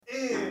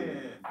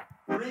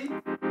3,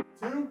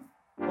 2,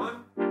 1,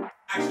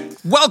 action.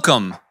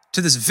 Welcome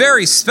to this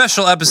very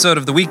special episode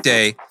of The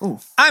Weekday. Ooh.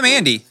 I'm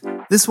Andy.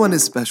 This one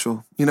is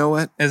special. You know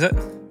what? Is it?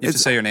 You have to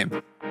say your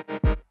name.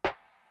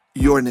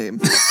 Your name.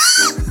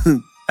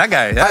 That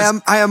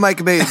guy. I am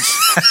Mike Mage.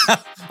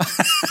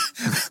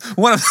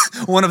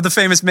 one of the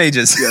famous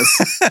mages.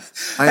 Yes.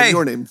 I am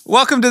your name.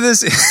 Welcome to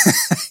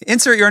this.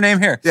 Insert your name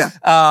here.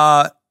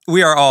 Yeah.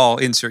 We are all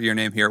insert your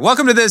name here.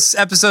 Welcome to this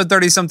episode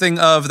 30-something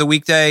of The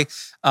Weekday.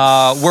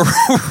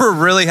 We're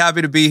really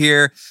happy to be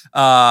here.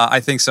 I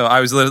think so. I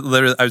was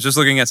just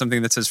looking at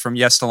something that says from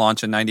yes to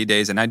launch in 90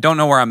 days, and I don't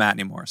know where I'm at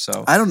anymore.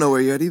 So I don't know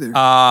where you're at either.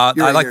 I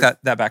right like here.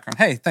 that background.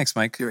 Hey, thanks,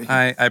 Mike. You're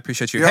right I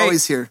appreciate you. You're hey,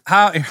 always here.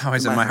 You're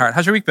always in my heart.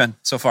 How's your week been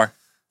so far?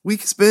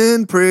 Week's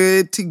been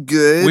pretty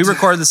good. We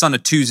recorded this on a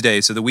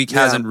Tuesday, so the week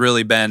hasn't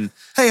really been.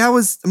 Hey, how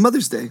was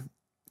Mother's Day?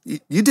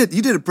 You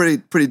did a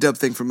pretty dope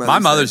thing for Mother's Day. My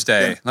Mother's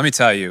Day. Yeah. Let me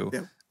tell you.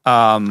 Yeah.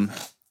 All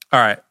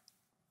right.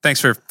 Thanks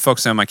for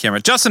focusing on my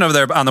camera. Justin over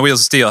there on the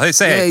Wheels of Steel. Hey,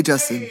 say hey. Hey,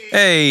 Justin.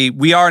 Hey,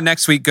 we are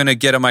next week going to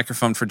get a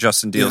microphone for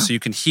Justin Deal so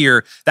you can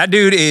hear. That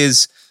dude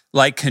is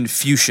like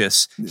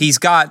Confucius. He's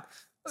got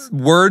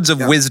words of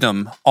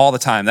wisdom all the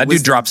time. That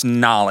dude drops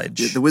knowledge.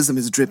 Yeah, the wisdom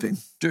is dripping.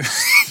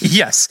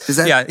 Yes.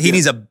 He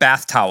needs a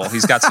bath towel.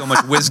 He's got so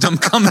much wisdom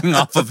coming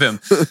off of him.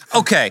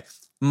 Okay.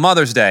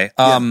 Mother's Day.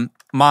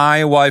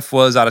 My wife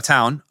was out of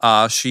town.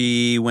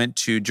 She went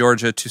to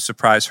Georgia to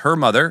surprise her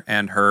mother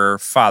and her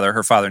father.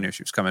 Her father knew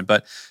she was coming,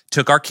 but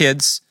took our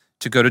kids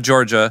to go to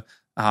Georgia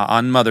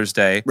on Mother's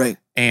Day. Right.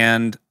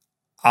 And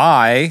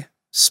I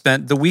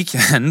spent the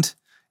weekend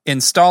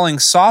installing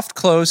soft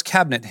close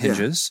cabinet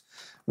hinges,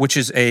 which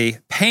is a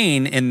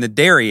pain in the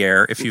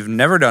derriere if you've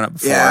never done it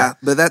before. Yeah,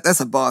 but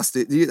that's a boss,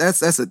 dude.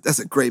 That's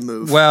a great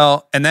move.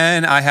 Well, and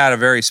then I had a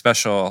very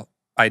special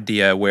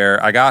idea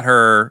where I got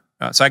her.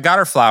 So I got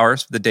her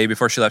flowers the day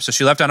before she left. So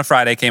she left on a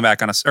Friday,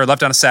 left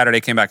on a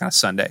Saturday, came back on a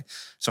Sunday.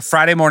 So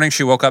Friday morning,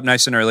 she woke up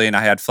nice and early, and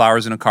I had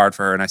flowers and a card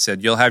for her. And I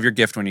said, "You'll have your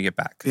gift when you get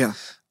back." Yeah.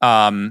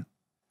 And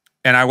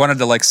I wanted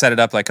to like set it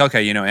up like,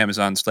 okay,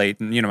 Amazon's late,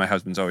 and my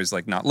husband's always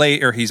like not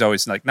late, or he's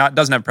always like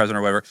doesn't have a present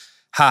or whatever.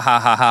 Ha ha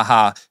ha ha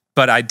ha.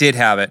 But I did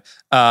have it,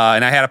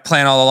 and I had a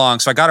plan all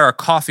along. So I got her a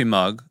coffee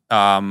mug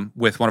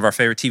with one of our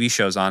favorite TV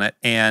shows on it,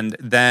 and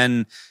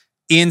then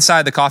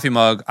inside the coffee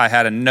mug, I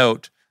had a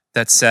note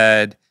that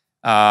said,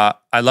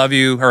 I love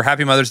you, or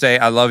Happy Mother's Day.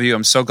 I love you.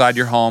 I'm so glad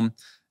you're home.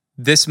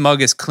 This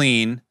mug is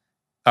clean,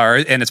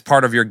 and it's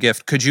part of your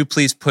gift. Could you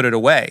please put it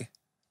away?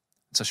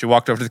 So she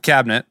walked over to the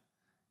cabinet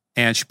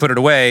and she put it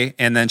away,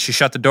 and then she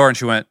shut the door and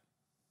she went,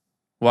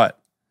 "What?"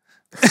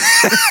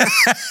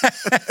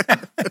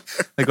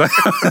 Like what?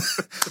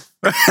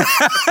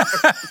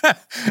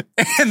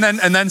 and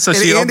then so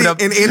she opened up,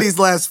 and Andy's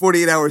last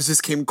 48 hours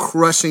just came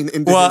crushing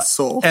into his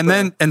soul.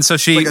 So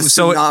she like a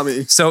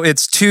tsunami. So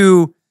it's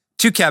two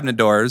cabinet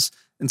doors,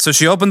 and so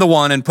she opened the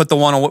one and put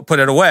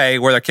it away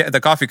where the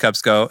coffee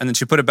cups go, and then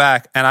she put it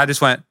back, and I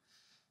just went,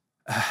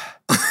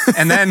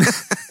 and then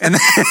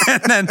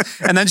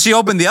she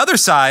opened the other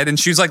side, and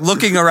she's like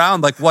looking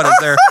around, like, what is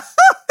there?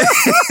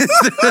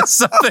 Is there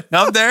something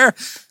up there?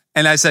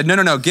 And I said,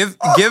 no, give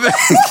it.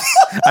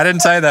 I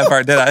didn't tell you that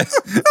part, did I?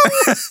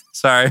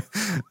 Sorry.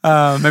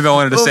 Maybe I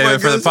wanted to save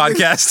it for the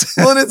podcast.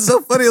 Well, and it's so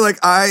funny. Like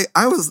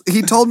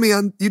you told me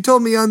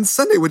on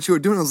Sunday what you were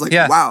doing. I was like,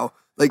 wow,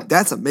 like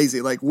that's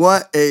amazing. Like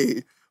what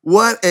a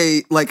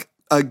like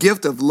a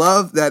gift of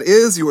love that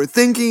is. You were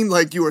thinking,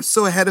 like you were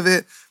so ahead of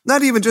it.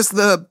 Not even just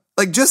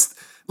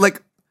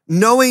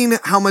knowing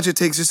how much it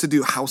takes just to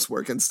do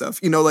housework and stuff,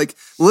 like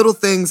little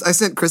things. I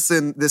sent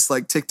Kristen this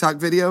like TikTok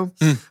video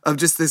of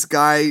just this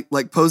guy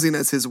like posing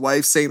as his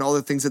wife, saying all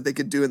the things that they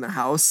could do in the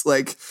house.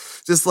 Like,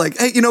 just like,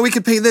 hey, we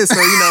could paint this, or,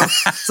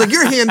 it's like,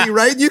 you're handy,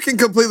 right? You can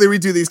completely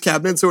redo these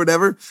cabinets or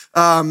whatever.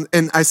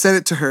 And I sent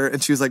it to her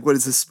and she was like, what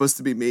is this supposed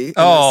to be me? And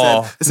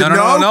I said,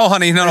 no,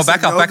 honey. No,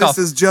 back off. This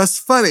is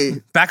just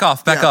funny. Back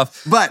off.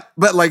 But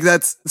like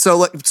that's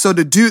so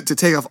to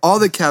take off all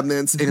the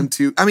cabinets and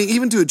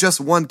even to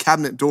adjust one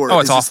cabinet door. Oh,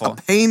 it's just awful.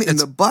 A pain in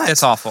the butt.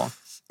 It's awful.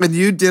 And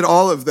you did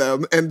all of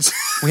them, and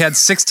we had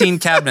 16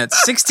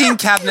 cabinets, 16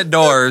 cabinet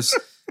doors.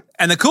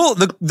 And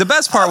the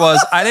best part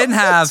was I didn't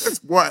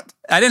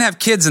have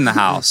kids in the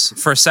house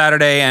for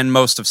Saturday and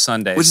most of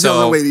Sunday. Which is the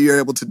only way that you're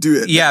able to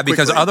do it. Yeah,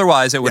 because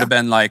otherwise it would have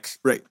been like,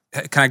 right.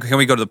 Can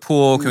we go to the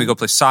pool? Can we go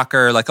play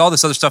soccer? Like all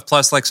this other stuff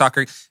plus like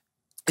soccer.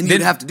 And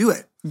you'd have to do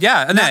it.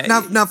 Yeah.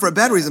 Not for a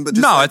bad reason, but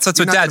just that's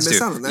what dads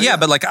do. Yeah,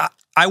 but like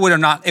I would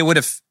have not, it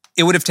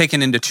would have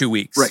taken into 2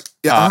 weeks. Right.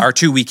 Yeah. Or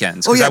 2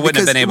 weekends. Because I wouldn't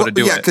have been able to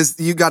do it. Yeah, because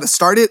you got to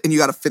start it and you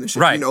got to finish it.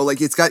 Right. Like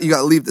you got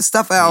to leave the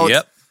stuff out.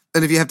 Yep.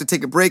 And if you have to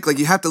take a break, like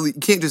you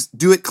can't just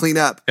do it, clean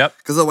up. Yep.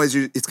 Because otherwise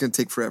it's going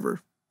to take forever.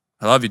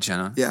 I love you,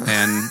 Jenna. Yeah.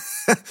 And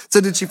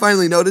so did she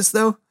finally notice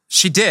though?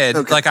 She did.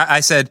 Okay. Like I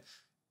said,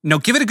 no,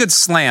 give it a good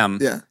slam.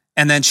 Yeah.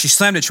 And then she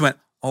slammed it. She went,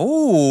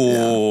 oh.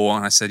 Yeah.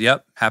 And I said,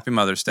 yep, Happy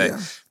Mother's Day. Yeah.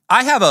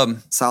 I have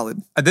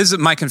solid. This is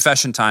my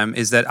confession time,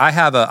 is that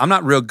I'm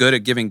not real good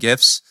at giving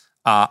gifts.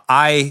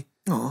 I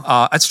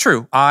That's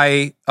true.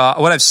 What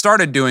I've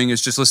started doing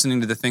is just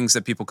listening to the things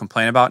that people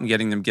complain about and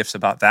getting them gifts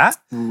about that,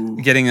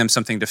 getting them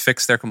something to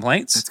fix their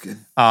complaints. That's good.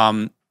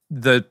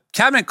 The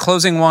cabinet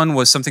closing one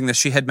was something that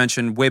she had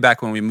mentioned way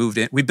back when we moved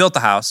in. We built the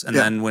house, and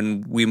then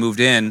when we moved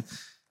in,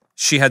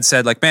 she had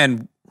said, like,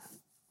 man,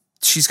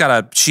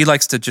 she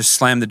likes to just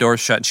slam the doors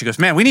shut. And she goes,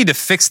 man, we need to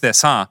fix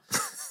this, huh?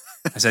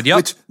 I said,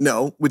 yep.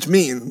 Which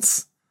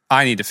means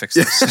I need to fix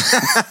this.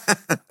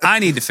 I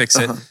need to fix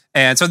it.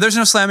 And so there's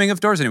no slamming of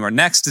doors anymore.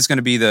 Next is going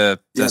to be the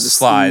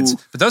slides.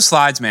 But those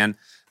slides, man,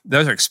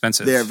 those are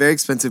expensive. They are very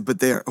expensive, but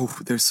they're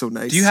so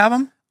nice. Do you have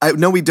them?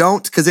 No, we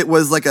don't, because it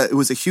was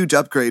a huge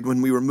upgrade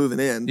when we were moving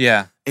in.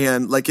 Yeah.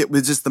 And like it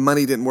was just the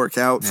money didn't work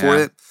out for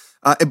it.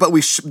 But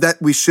we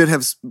should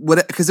have,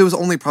 because it was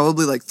only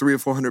probably like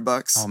 $300 or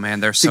 $400. Oh man,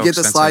 they're so to get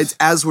expensive. the slides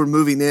as we're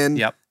moving in.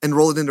 Yep. And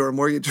roll it into our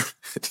mortgage.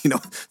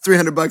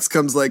 $300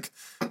 comes like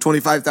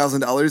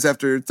 $25,000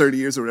 after 30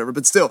 years or whatever.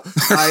 But still,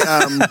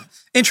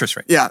 interest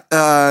rate. Yeah.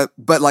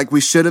 But like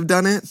we should have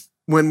done it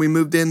when we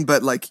moved in.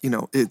 But like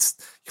it's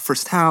your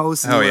first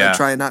house. And you want to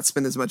try and not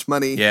spend as much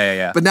money.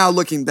 Yeah. But now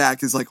looking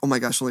back is like, oh my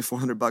gosh, only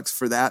 $400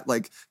 for that.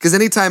 Like, because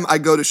anytime I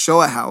go to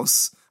show a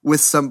house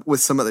with some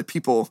other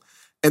people.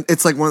 And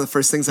it's like one of the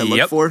first things I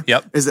look for.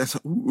 Yep. Is that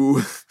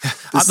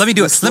let me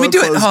do it. Let me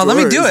do it. Oh, let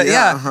me do it.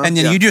 Yeah. And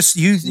then you just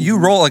you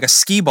roll like a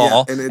skee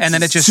ball, and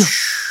then it just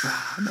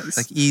nice.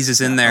 like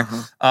eases in there.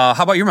 How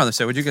about your Mother's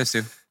Day? What'd you guys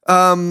do?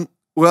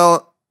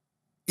 Well,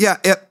 yeah,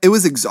 it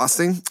was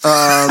exhausting.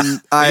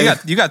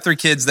 You got 3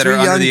 kids that are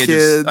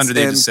under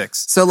the age of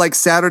 6. So like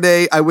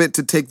Saturday, I went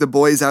to take the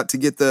boys out to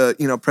get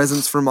the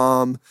presents for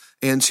mom,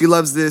 and she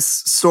loves this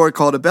store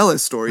called Abella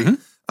Story,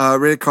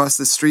 right across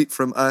the street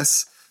from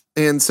us.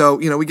 And so,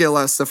 we get a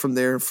lot of stuff from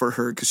there for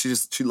her because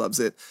she loves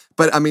it.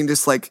 But I mean,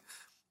 just like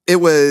it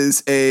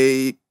was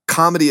a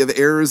comedy of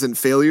errors and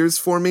failures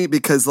for me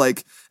because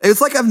like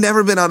it's like I've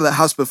never been out of the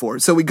house before.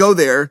 So we go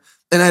there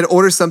and I'd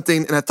order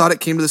something and I thought it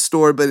came to the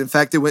store, but in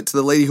fact it went to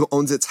the lady who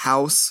owns its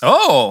house.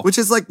 Oh, which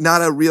is like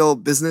not a real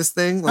business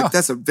thing. Like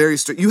that's a very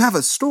you have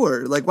a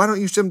store. Like why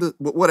don't you ship them to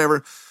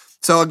whatever?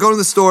 So I go to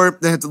the store.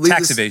 They have to leave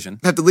evasion.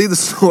 Have to leave the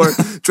store,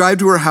 drive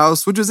to her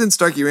house, which was in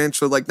Starkey Ranch,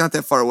 so like not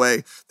that far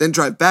away. Then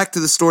drive back to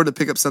the store to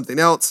pick up something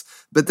else.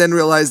 But then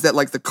realize that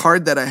like the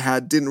card that I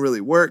had didn't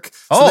really work.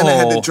 So then I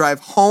had to drive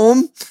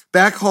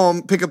back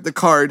home, pick up the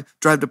card,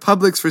 drive to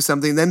Publix for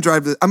something, then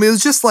drive to. I mean, it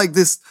was just like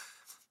this.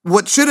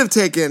 What should have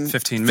taken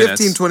 15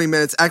 minutes, 20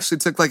 minutes actually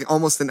took like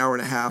almost an hour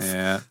and a half.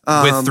 Yeah,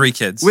 with 3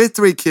 kids. With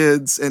 3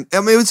 kids, and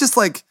I mean, it was just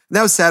like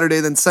that was Saturday.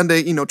 Then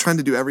Sunday, trying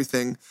to do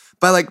everything.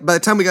 By the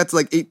time we got to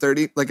like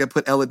 8:30, like I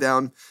put Ella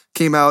down,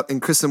 came out,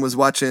 and Kristen was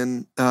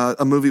watching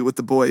a movie with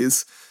the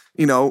boys,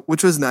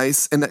 which was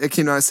nice. And I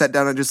came out, I sat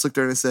down, I just looked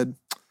at her and I said,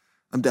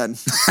 I'm done. And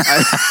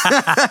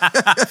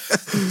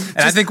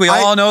I think we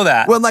all know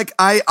that. Well, like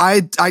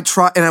I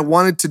tried, and I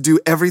wanted to do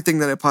everything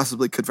that I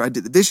possibly could. I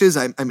did the dishes,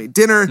 I made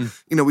dinner.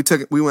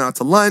 We went out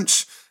to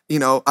lunch.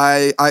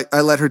 I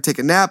let her take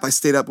a nap. I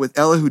stayed up with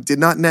Ella, who did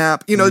not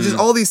nap. Just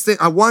all these things.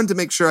 I wanted to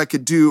make sure I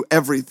could do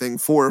everything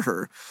for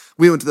her.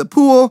 We went to the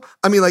pool.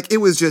 I mean, like it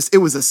was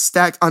a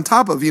stack on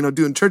top of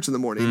doing church in the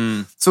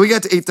morning. So we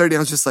got to 8:30. I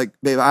was just like,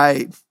 babe,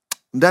 I'm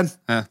done.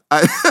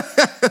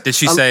 Did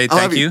she say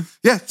thank you?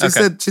 Yeah,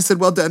 she said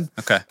well done.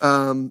 Okay.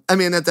 I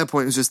mean, at that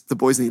point, it was just the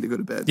boys need to go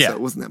to bed. Yeah. So it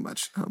wasn't that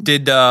much.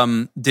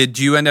 Did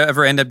you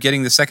ever end up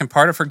getting the second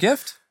part of her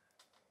gift?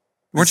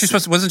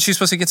 Wasn't she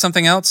supposed to get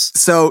something else?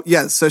 So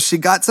yeah, so she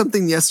got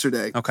something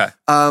yesterday. Okay.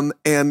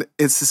 And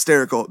it's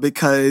hysterical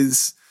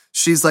because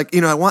she's like,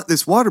 I want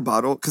this water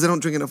bottle because I don't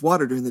drink enough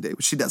water during the day,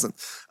 which she doesn't.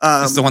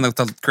 It's the one with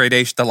the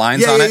gradation, the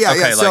lines yeah, on yeah, it? Yeah,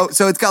 okay, yeah.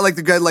 So it's got like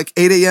the grade like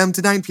 8 a.m.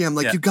 to 9 p.m.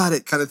 Like Yeah. you got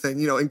it kind of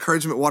thing,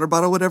 encouragement water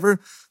bottle, whatever.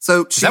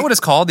 So Is that what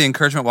it's called? The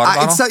encouragement water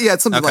bottle?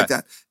 It's something like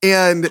that.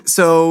 And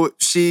so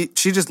she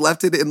just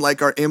left it in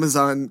like our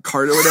Amazon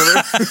cart or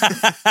whatever,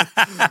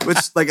 which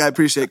like I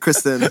appreciate.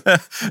 Kristen, I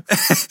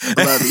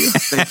love you.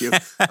 Thank you.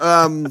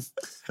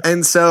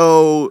 And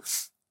so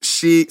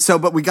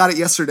but we got it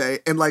yesterday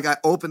and like I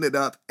opened it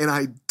up and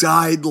I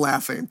died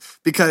laughing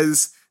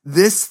because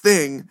this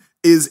thing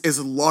is as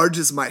large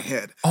as my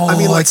head. Oh, I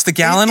mean, like, it's the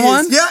gallon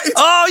one? Yeah.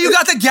 You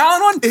got the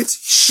gallon one?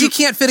 She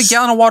can't fit a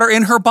gallon of water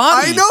in her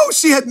body. I know.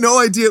 She had no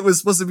idea it was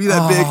supposed to be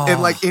that big.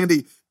 And like,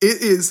 Andy,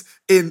 it is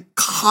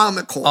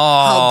comical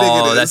how big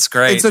it is. Oh, that's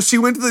great. And so she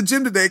went to the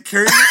gym today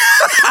carrying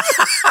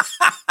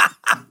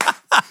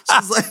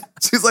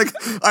She's like,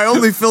 I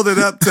only filled it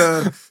up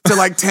to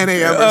like 10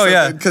 a.m. or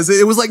something because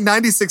it was like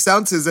 96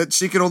 ounces that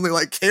she could only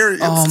like carry.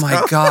 Oh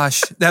my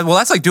gosh.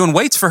 That's like doing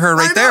weights for her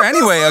right there.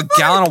 Anyway, a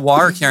gallon of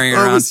water carrying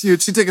around. It was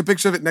huge. She took a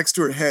picture of it next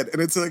to her head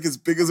and it's like as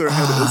big as her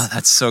head is.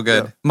 That's so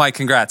good. Yeah. Mike,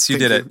 congrats. You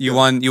did it. You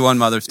won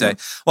Mother's Day.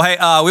 Well, hey,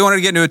 we wanted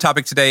to get into a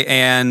topic today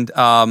and,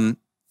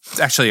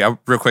 actually,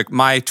 real quick,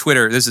 my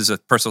Twitter, this is a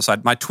personal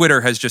side. My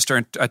Twitter has just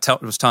turned,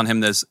 was telling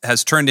him this,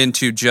 has turned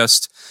into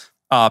just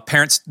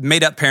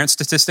made up parent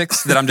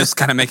statistics that I'm just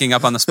kind of making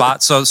up on the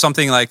spot. So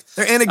something like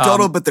they're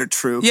anecdotal, but they're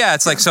true. Yeah,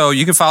 it's like, so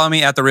you can follow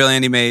me at The Real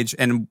Andy Mage.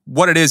 And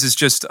what it is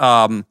just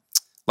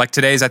Like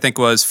today's, I think,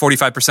 was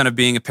 45% of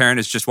being a parent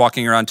is just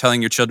walking around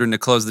telling your children to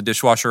close the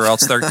dishwasher or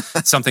else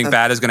something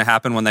bad is going to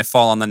happen when they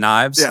fall on the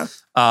knives. Yeah.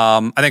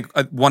 I think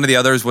one of the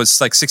others was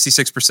like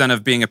 66%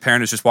 of being a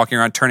parent is just walking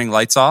around turning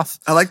lights off.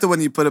 I like the one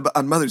you put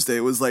on Mother's Day.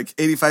 It was like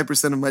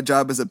 85% of my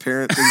job as a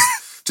parent is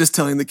just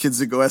telling the kids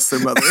to go ask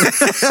their mother.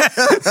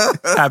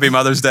 Happy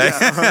Mother's Day.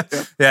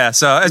 Yeah.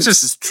 So it's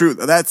just true.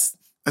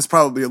 That's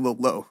probably a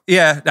little low.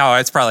 Yeah, no,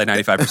 it's probably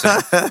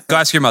 95%. Go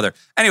ask your mother.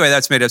 Anyway,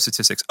 that's made up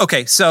statistics.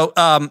 Okay, so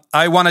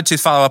I wanted to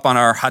follow up on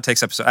our hot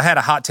takes episode. I had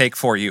a hot take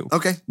for you.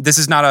 Okay. This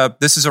is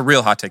a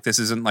real hot take. This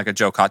isn't like a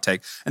joke hot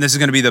take. And this is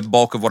going to be the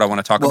bulk of what I want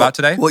to talk about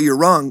today. Well, you're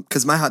wrong,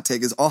 because my hot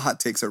take is all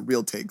hot takes are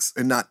real takes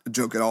and not a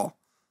joke at all.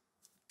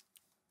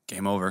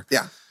 Game over.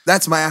 Yeah,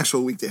 that's my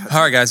actual weekday hot take.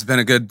 All right, guys, it's been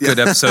a good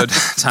episode.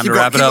 Time to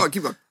wrap it up.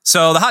 Keep going.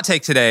 So the hot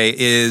take today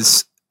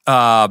is...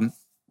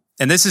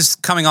 and this is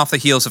coming off the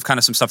heels of kind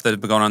of some stuff that has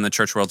been going on in the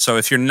church world. So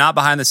if you're not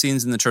behind the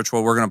scenes in the church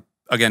world, we're going to,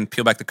 again,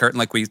 peel back the curtain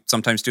like we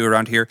sometimes do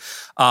around here.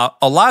 A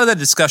lot of the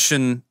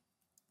discussion,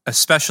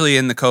 especially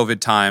in the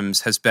COVID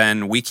times, has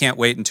been we can't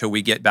wait until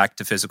we get back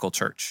to physical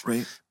church.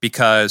 Right.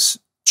 Because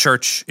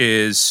church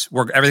is,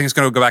 everything's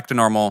going to go back to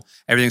normal.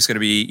 Everything's going to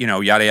be,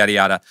 yada, yada,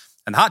 yada.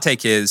 And the hot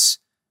take is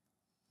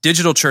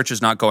digital church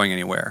is not going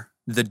anywhere.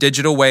 The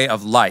digital way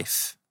of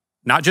life,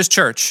 not just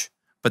church,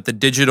 but the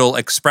digital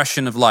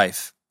expression of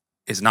life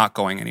is not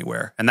going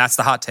anywhere. And that's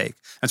the hot take.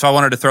 And so I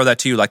wanted to throw that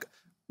to you. Like,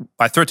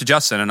 I throw it to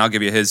Justin and I'll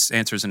give you his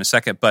answers in a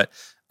second. But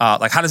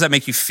like, how does that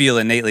make you feel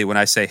innately when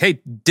I say, hey,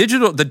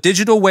 the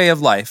digital way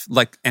of life,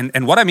 like,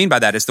 and what I mean by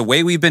that is the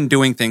way we've been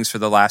doing things for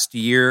the last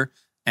year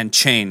and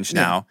change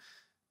now,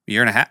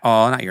 year and a half,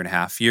 not year and a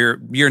half,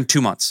 year and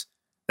 2 months.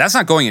 That's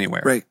not going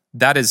anywhere. Right.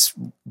 That is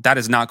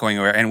not going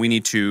anywhere. And we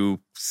need to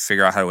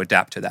figure out how to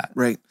adapt to that.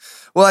 Right.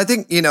 Well, I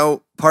think,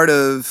 part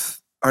of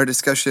our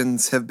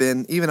discussions have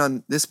been, even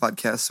on this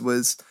podcast,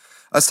 was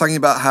us talking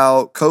about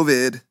how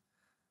COVID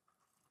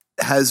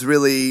has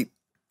really,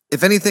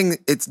 if anything,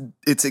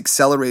 it's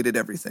accelerated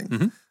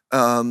everything,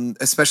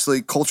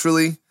 especially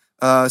culturally,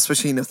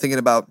 especially, especially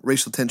about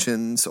racial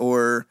tensions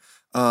or,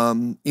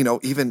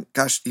 even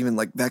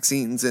like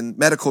vaccines and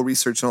medical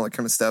research and all that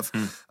kind of stuff.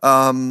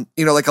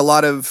 Like a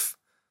lot of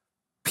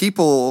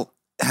people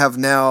have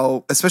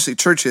now, especially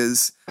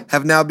churches,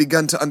 have now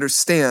begun to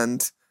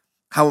understand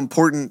how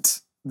important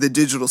the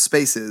digital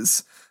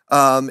spaces.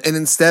 And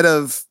instead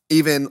of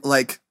even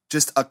like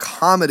just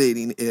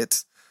accommodating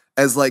it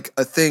as like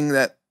a thing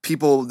that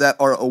people that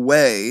are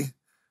away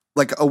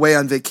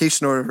on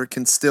vacation or whatever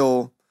can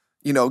still,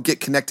 get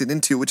connected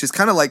into, which is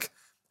kind of like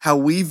how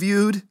we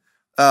viewed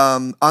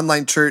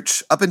online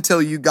church up until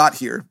you got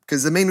here.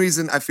 Because the main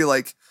reason I feel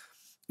like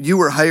you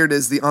were hired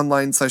as the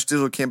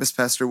online/digital campus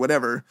pastor,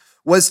 whatever,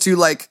 was to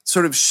like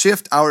sort of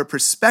shift our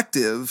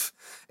perspective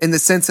in the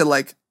sense that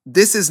like,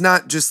 this is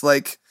not just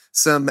like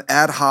some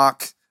ad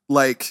hoc,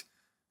 like,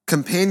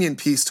 companion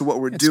piece to what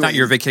we're doing. It's not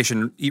your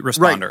vacation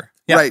responder. Right.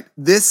 Yeah. Right.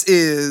 This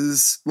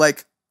is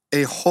like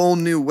a whole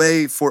new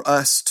way for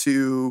us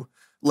to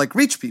like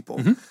reach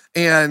people.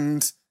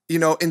 And,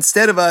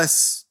 instead of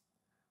us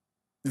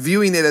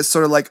viewing it as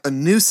sort of like a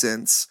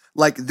nuisance,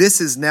 like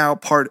this is now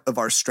part of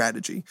our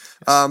strategy.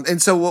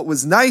 And so what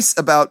was nice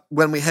about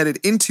when we headed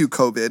into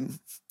COVID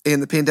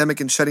and the pandemic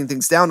and shutting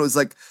things down was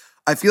like,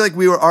 I feel like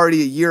we were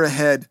already a year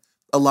ahead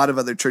a lot of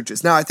other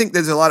churches. Now, I think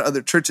there's a lot of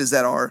other churches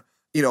that are,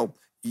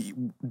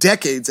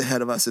 decades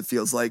ahead of us, it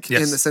feels like,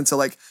 in the sense of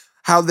like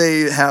how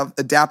they have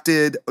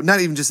adapted, not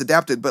even just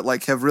adapted, but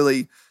like have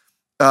really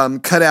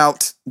cut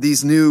out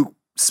these new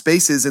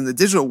spaces in the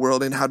digital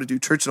world and how to do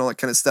church and all that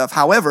kind of stuff.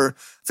 However,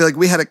 I feel like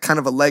we had a kind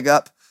of a leg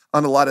up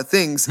on a lot of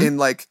things in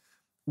like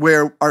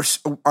where our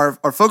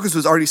focus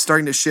was already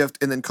starting to shift,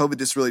 and then COVID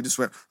just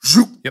went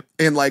zoop,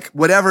 and like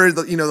whatever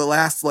the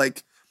last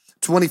like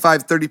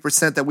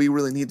 25-30% that we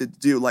really needed to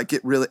do, like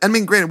it really, I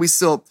mean, granted, there's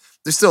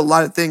still a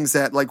lot of things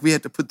that like we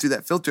had to put through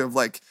that filter of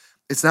like,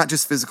 it's not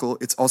just physical,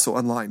 it's also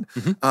online.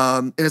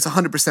 And it's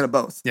 100% of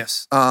both.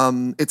 Yes.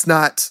 It's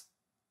not,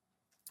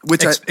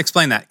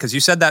 explain that, because you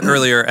said that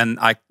earlier, and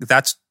I'm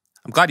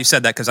glad you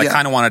said that, because I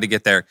kind of wanted to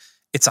get there.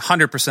 It's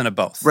 100% of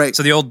both. Right.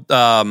 So the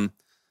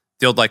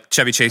old like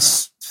Chevy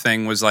Chase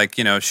thing was like,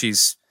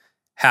 she's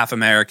half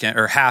American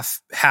or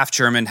half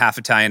German, half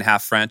Italian,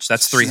 half French.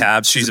 That's three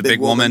halves. She's a big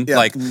woman. Yeah.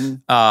 Like,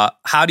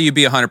 how do you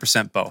be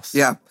 100% both?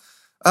 Yeah.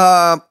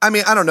 I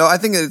mean, I don't know. I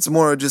think it's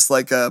more just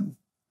like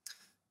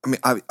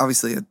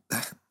obviously,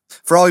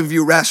 for all of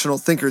you rational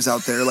thinkers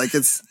out there, like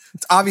it's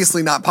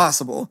obviously not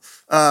possible.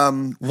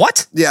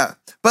 What? Yeah.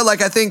 But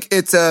like, I think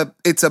it's a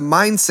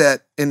mindset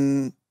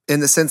in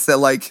the sense that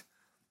like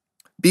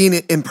being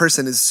in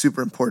person is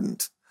super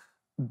important.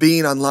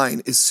 Being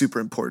online is super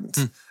important.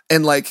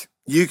 And like,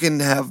 you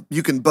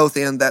can both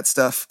end that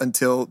stuff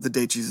until the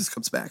day Jesus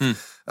comes back.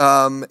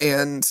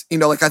 And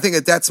like, I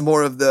think that's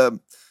more of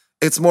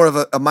it's more of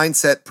a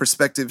mindset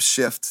perspective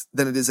shift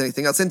than it is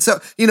anything else. And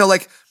so,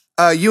 like,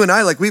 you and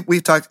I, like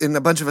we've talked, and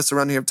a bunch of us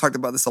around here have talked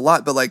about this a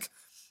lot, but like,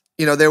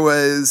 there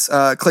was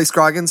Clay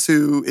Scroggins,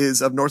 who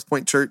is of North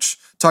Point Church,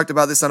 talked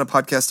about this on a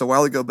podcast a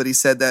while ago, but he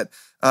said that,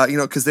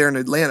 because they're in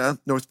Atlanta,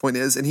 North Point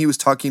is, and he was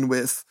talking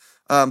with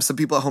some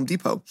people at Home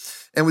Depot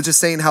and was just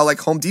saying how like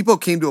Home Depot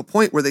came to a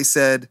point where they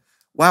said,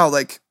 wow,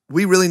 like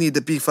we really need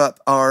to beef up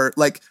our,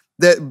 like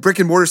the brick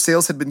and mortar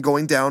sales had been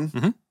going down.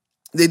 Mm-hmm.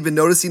 They'd been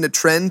noticing a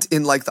trend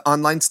in like the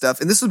online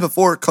stuff. And this was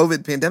before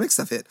COVID pandemic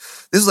stuff hit.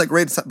 This was like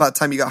right about the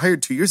time you got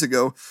hired 2 years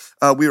ago.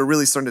 We were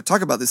really starting to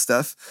talk about this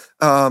stuff.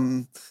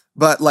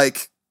 But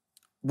like,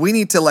 we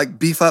need to like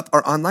beef up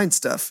our online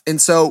stuff. And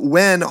so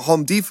when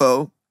Home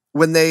Depot,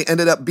 when they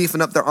ended up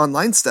beefing up their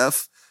online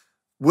stuff,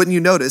 wouldn't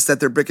you notice that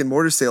their brick and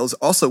mortar sales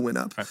also went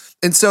up? Right.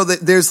 And so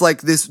there's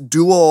like this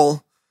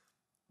dual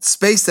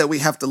space that we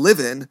have to live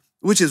in,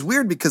 which is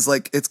weird because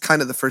like it's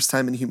kind of the first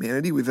time in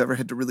humanity we've ever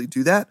had to really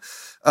do that.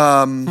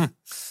 To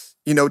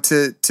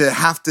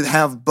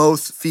have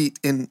both feet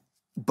in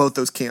both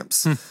those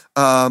camps,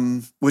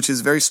 which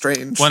is very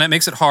strange. Well, and it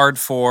makes it hard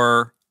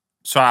for.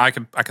 So I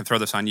can throw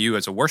this on you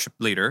as a worship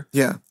leader.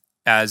 Yeah.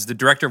 As the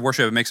director of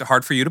worship, it makes it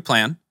hard for you to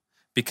plan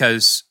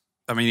because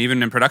I mean,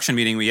 even in production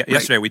meeting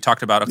yesterday, we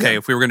talked about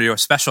if we were going to do a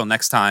special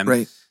next time,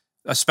 right.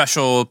 A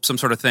special some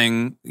sort of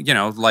thing,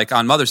 like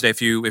on Mother's Day,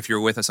 if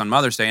you're with us on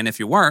Mother's Day, and if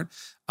you weren't,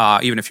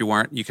 even if you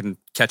weren't, you can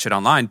catch it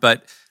online.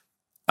 But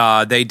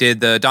they did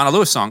the Donna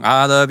Lewis song,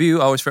 "I Love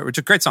You Always Forever," which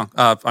is a great song.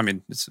 I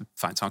mean, it's a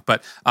fine song,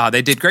 but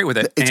they did great with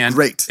it. It's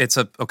great. It's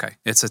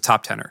a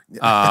top tenor.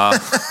 Yeah.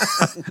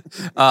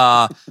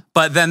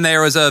 But then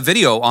there was a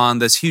video on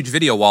this huge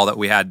video wall that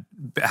we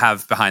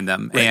have behind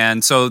them, right.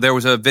 And so there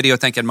was a video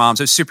thanking moms.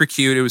 It was super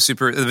cute.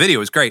 The video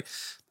was great.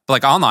 But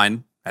like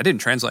online, I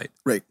didn't translate.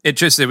 Right.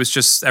 It was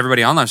just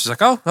everybody online was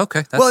just like, oh,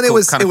 okay. That's well, and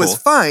cool, it was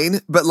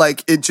fine, but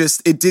like it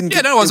didn't.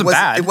 Yeah, no, it wasn't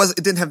bad. It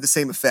didn't have the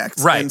same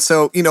effect. Right. And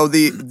so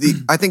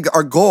the I think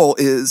our goal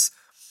is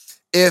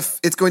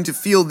if it's going to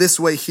feel this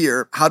way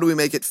here, how do we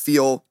make it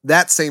feel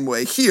that same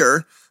way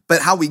here?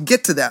 But how we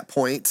get to that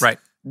point, right,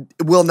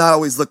 will not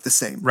always look the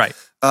same. Right.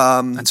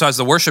 And so as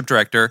the worship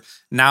director,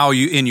 now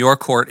you in your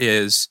court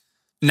is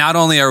not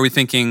only are we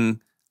thinking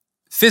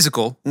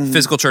physical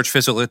church,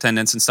 physical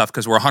attendance and stuff,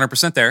 because we're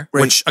 100% there,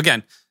 right. Which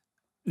again,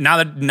 now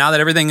that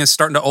everything is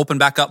starting to open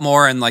back up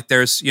more and like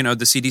there's, the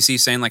CDC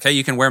saying like, hey,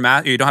 you can wear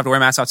masks, you don't have to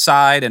wear masks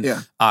outside. And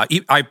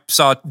I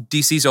saw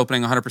DC's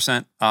opening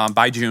 100%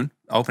 by June,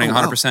 opening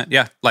 100%. Wow.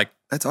 Yeah. Like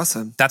that's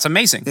awesome. That's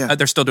amazing. Yeah.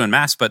 They're still doing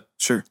masks, but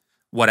sure.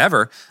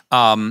 Whatever.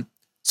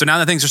 So now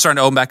that things are starting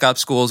to open back up,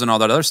 schools and all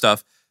that other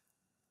stuff,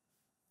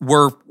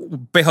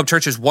 Bay Hope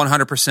Church is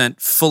 100%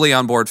 fully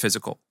on board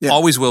physical. Yeah.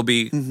 Always will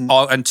be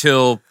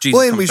until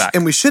Jesus comes back.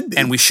 And we should be.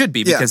 And we should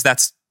be because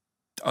that's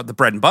the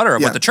bread and butter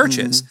of what the church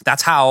is.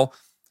 That's how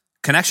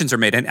connections are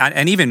made.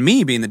 And even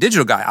me being the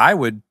digital guy, I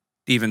would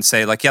even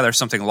say like, there's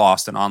something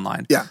lost in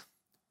online. Yeah.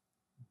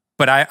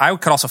 But I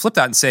could also flip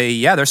that and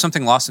say, there's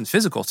something lost in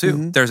physical too.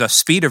 Mm-hmm. There's a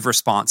speed of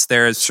response.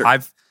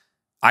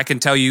 I can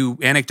tell you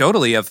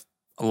anecdotally of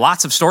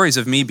lots of stories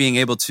of me being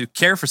able to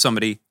care for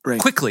somebody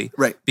quickly,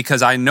 right?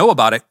 Because I know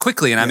about it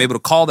quickly and I'm able to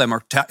call them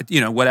or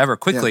whatever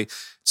quickly. Yeah.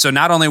 So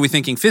not only are we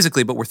thinking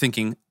physically, but we're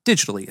thinking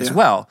digitally as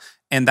well.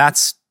 And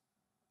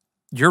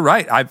you're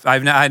right. I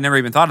never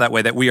even thought of that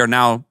way. That we are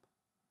now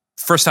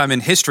first time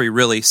in history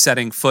really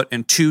setting foot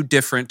in two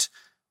different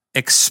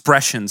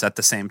expressions at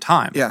the same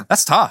time. Yeah,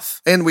 that's tough.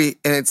 And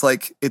it's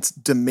like it's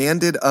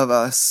demanded of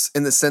us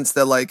in the sense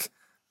that like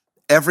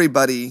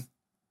everybody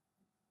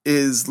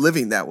is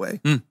living that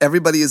way.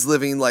 Everybody is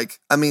living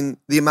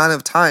the amount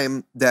of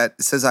time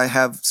that says I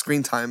have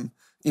screen time,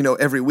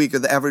 every week or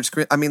the average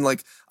screen. I mean,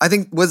 like, I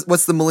think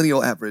what's the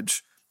millennial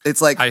average?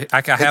 It's like I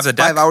have the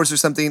deck. 5 hours or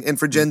something. And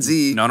for Gen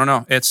Z.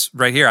 No. It's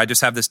right here. I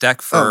just have this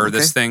deck for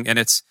this thing and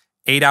it's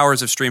 8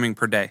 hours of streaming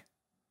per day.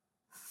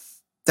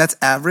 That's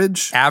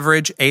average?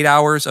 Average 8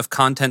 hours of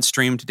content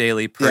streamed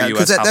daily per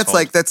US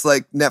household. That's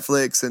like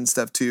Netflix and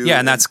stuff too. Yeah.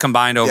 And that's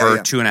combined over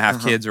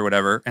 2.5 kids or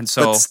whatever. And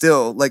so. But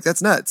still, like,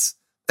 that's nuts.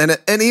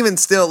 And even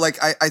still, like,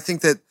 I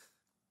think that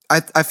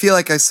I feel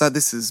like I saw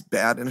this is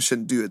bad and I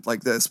shouldn't do it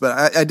like this,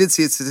 but I did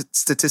see a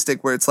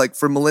statistic where it's like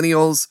for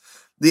millennials,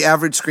 the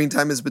average screen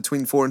time is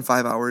between 4 and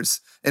 5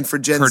 hours. And for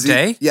Gen Z. Per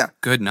day? Yeah.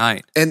 Good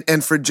night.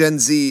 And for Gen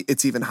Z,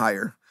 it's even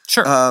higher.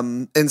 Sure.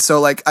 And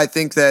so, like, I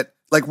think that,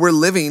 like, we're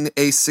living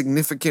a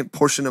significant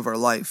portion of our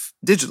life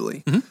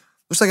digitally,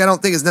 which, like, I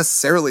don't think is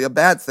necessarily a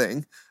bad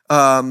thing.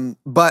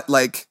 But,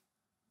 like,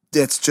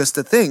 it's just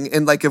a thing.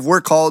 And like, if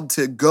we're called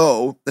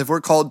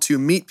to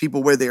meet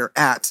people where they are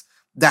at,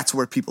 that's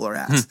where people are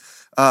at.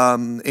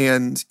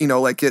 And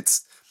like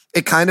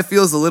it kind of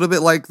feels a little bit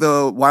like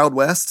the Wild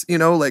West,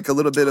 like a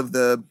little bit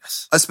of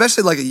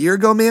especially like a year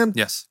ago, man.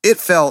 Yes. It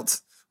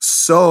felt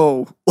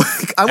so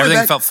like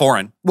everything felt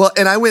foreign. Well,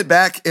 and I went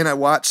back and I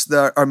watched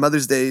our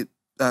Mother's Day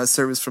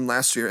service from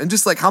last year and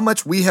just like how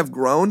much we have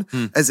grown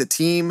as a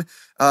team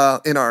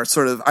in our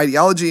sort of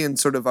ideology and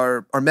sort of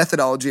our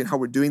methodology and how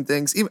we're doing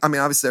things. I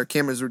mean, obviously our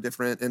cameras were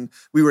different and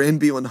we were in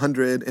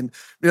B100 and,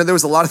 there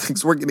was a lot of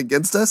things working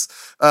against us.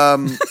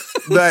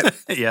 But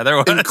yeah, there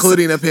was.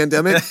 Including a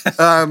pandemic.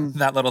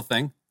 That little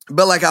thing.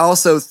 But like, I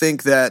also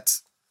think that,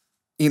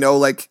 you know,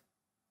 like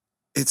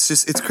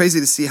it's crazy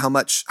to see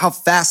how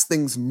fast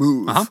things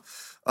move.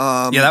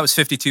 Yeah, that was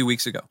 52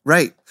 weeks ago.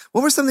 Right.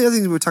 What were some of the other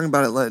things we were talking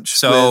about at lunch?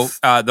 So with-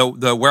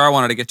 the where I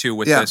wanted to get to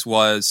with this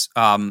was,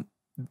 again,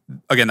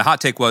 the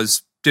hot take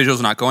was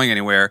digital's not going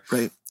anywhere.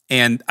 Right.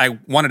 And I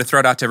wanted to throw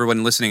it out to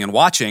everyone listening and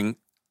watching.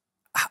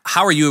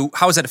 How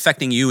is that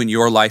affecting you in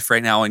your life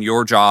right now, in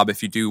your job,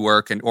 if you do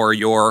work, or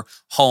your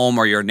home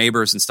or your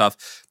neighbors and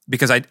stuff?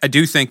 Because I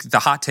do think the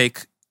hot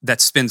take that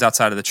spins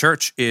outside of the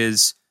church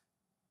is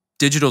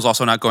digital is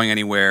also not going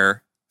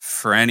anywhere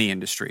for any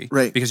industry.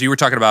 Right. Because you were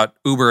talking about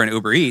Uber and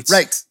Uber Eats.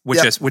 Right.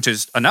 Which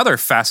is another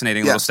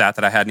fascinating little stat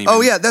that I hadn't even.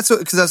 Oh yeah, that's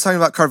because I was talking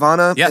about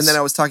Carvana, Yes. and then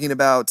I was talking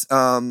about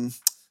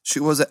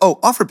what was it? Oh,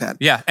 OfferPad.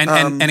 Yeah,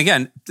 and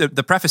again,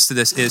 the preface to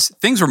this is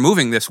things were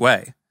moving this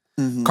way.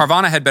 Mm-hmm.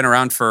 Carvana had been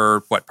around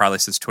for probably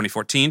since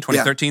 2014,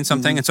 2013,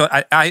 something. And so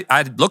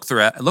I looked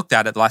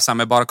at it the last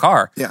time I bought a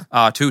car.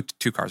 Yeah.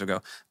 Two cars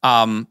ago.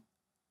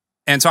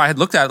 And so I had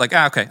looked at it like,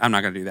 okay, I'm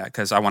not going to do that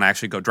because I want to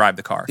actually go drive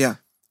the car. Yeah.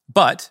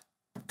 But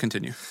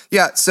continue.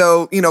 Yeah.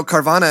 So, you know,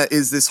 Carvana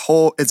is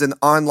it's an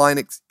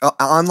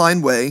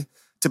online way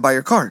to buy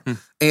your car.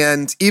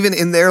 And even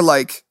in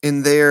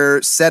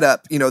their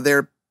setup, you know,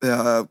 their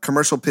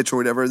commercial pitch or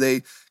whatever,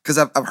 because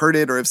I've heard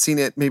it or I've seen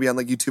it maybe on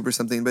like YouTube or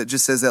something, but it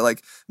just says that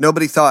like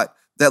nobody thought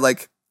that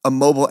like a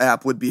mobile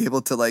app would be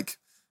able to like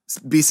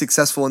be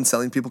successful in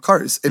selling people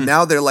cars. And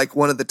now they're like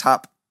one of the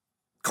top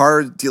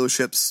car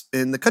dealerships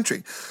in the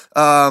country.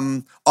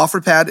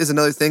 OfferPad is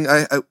another thing.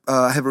 I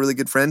have a really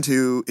good friend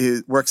who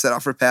works at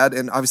OfferPad,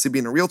 and obviously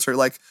being a realtor,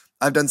 like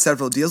I've done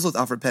several deals with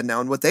OfferPad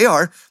now. And what they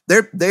are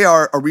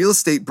a real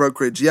estate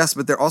brokerage, yes,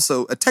 but they're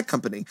also a tech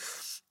company.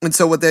 And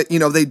so what they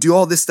do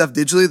all this stuff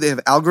digitally. They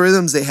have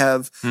algorithms, they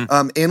have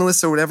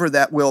analysts or whatever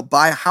that will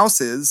buy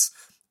houses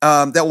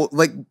that will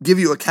like give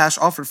you a cash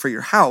offer for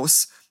your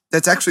house.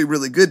 That's actually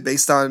really good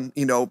based on,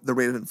 you know, the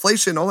rate of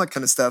inflation, all that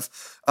kind of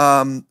stuff.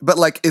 But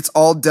like it's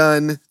all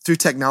done through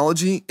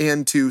technology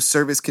and to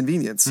service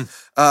convenience.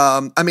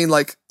 I mean,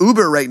 like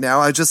Uber right now,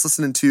 I was just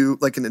listening to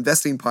like an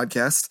investing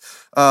podcast,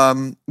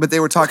 but they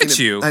were talking. Look at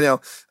you. I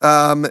know.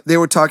 They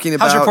were talking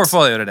about. How's your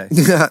portfolio today?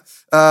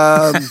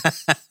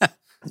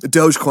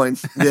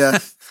 Dogecoin. Yeah.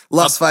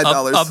 Lost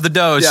 $5. Of the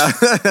Doge. Yeah.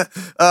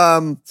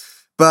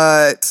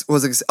 But what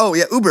was it? Oh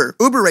yeah, Uber.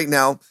 Uber right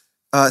now,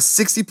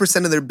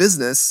 60% of their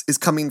business is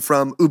coming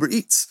from Uber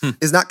Eats.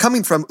 Is not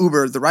coming from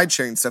Uber, the ride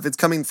sharing stuff. It's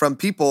coming from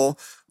people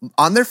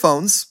on their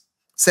phones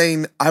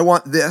saying, I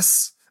want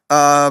this.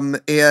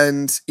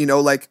 And you know,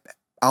 like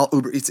I'll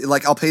Uber Eats,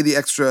 like I'll pay the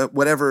extra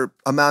whatever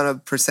amount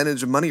of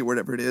percentage of money or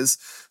whatever it is,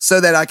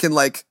 so that I can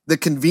like the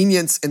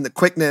convenience and the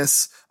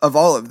quickness of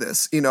all of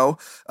this, you know?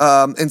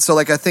 And so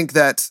like, I think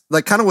that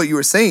like kind of what you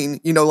were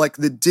saying, you know, like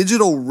the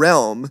digital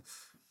realm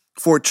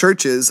for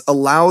churches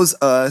allows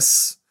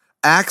us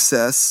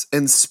access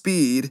and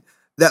speed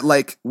that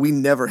like we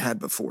never had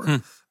before.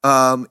 You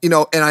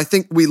know, and I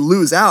think we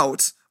lose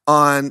out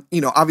on,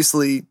 you know,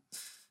 obviously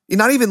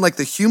not even like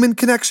the human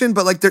connection,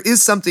 but like there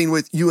is something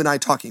with you and I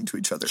talking to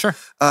each other. Sure.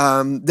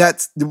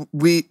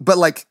 But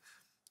like,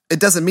 it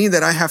doesn't mean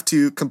that I have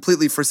to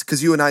completely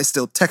because you and I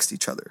still text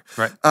each other.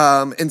 Right.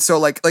 And so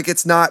like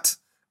it's not,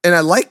 and I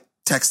like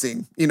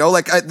texting, you know,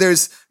 like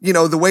there's, you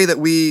know, the way that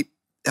we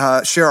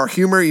share our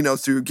humor, you know,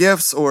 through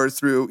GIFs or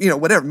through, you know,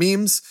 whatever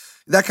memes,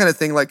 that kind of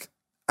thing. Like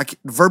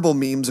verbal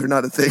memes are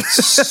not a thing.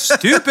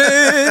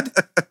 Stupid.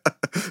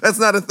 That's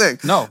not a thing.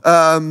 No.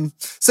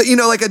 So, you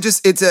know, like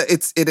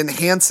it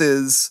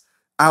enhances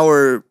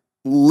our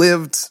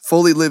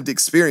fully lived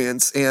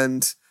experience,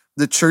 and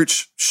the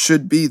church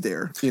should be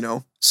there, you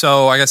know?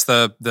 So I guess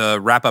the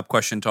wrap up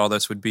question to all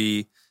this would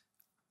be,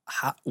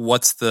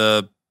 what's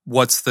the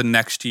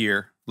next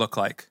year look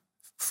like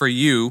for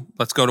you?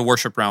 Let's go to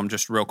Worship Realm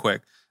just real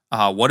quick.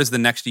 What does the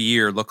next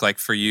year look like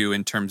for you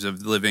in terms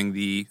of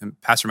living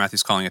Pastor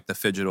Matthew's calling it the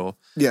Fidgetal.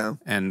 Yeah.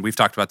 And we've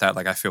talked about that.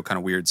 Like, I feel kind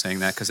of weird saying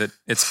that because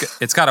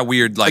it's got a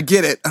weird, like, I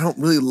get it. I don't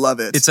really love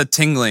it. it's a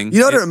tingling. You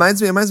know what it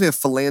reminds me? It reminds me of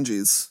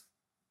phalanges.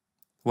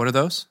 What are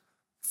those?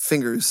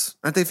 Fingers.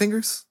 Aren't they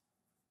fingers?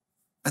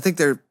 I think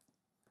they're,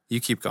 You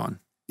keep going.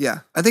 yeah.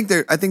 I think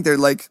they're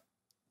like,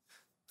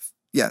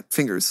 yeah,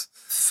 fingers.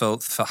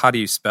 How do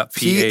you spell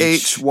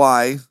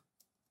Phy.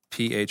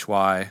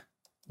 Phy?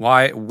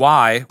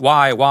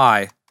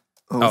 Why?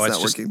 Oh, it's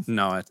not just working.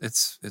 no.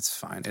 It's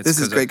fine. This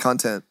is great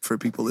content for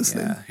people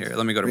listening. Yeah, here,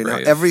 let me go to Right now.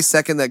 Brave. Every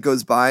second that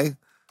goes by,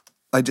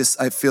 I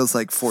feels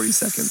like 40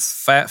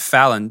 seconds.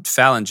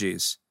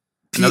 Phalanges.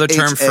 Another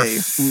term for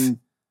PHA.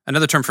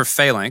 another term for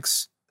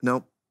phalanx.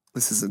 Nope,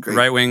 this isn't great.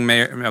 Right wing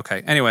mayor.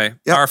 Okay. Anyway,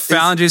 Yep, our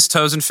phalanges,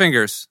 toes, and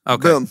fingers.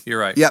 Okay, Boom. you're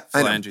right. Yep, I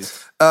know.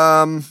 Phalanges.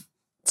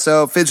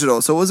 So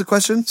Fidgetal. So what was the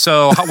question?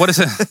 So what is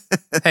it?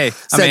 Hey, I'm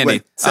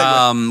Segue.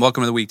 Andy.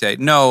 Welcome to the weekday.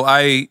 No,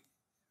 I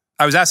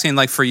was asking,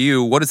 like, for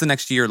you, what does the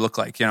next year look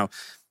like? You know,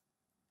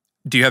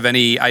 do you have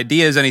any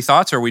ideas, any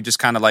thoughts, or are we just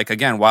kind of like,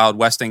 again, Wild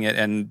Westing it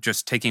and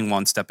just taking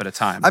one step at a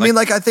time? I mean,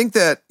 like, I think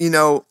that, you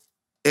know,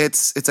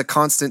 it's a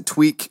constant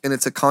tweak, and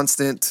it's a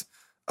constant,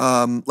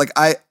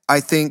 I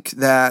think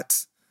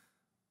that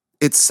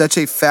it's such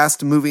a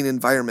fast moving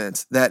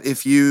environment that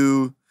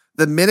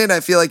the minute I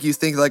feel like you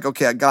think like,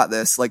 okay, I got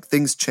this, like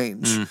things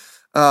change.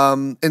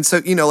 And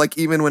so, like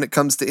even when it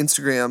comes to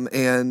Instagram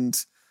and,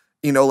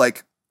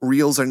 like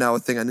reels are now a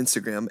thing on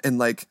Instagram and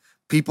like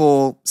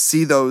people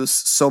see those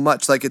so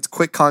much, like it's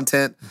quick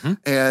content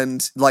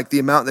and like the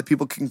amount that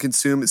people can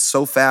consume is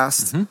so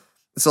fast.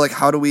 So like,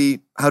 how do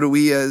we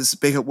as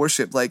Bay Hope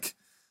Worship, like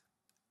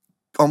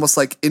almost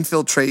like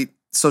infiltrate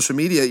social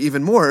media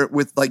even more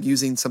with like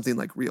using something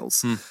like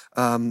reels?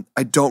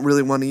 I don't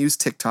really want to use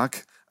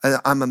TikTok.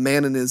 I'm a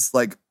man in his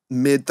like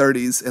mid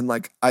 30s and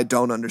like I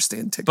don't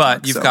understand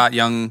TikTok. But you've got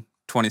young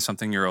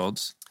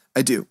 20-something-year-olds.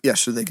 I do. Yeah,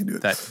 sure, they can do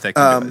it. That they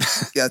can do it.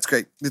 Yeah, it's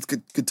great. It's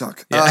good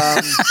talk.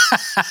 Yeah.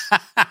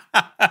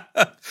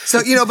 So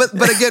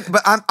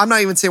but I'm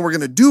not even saying we're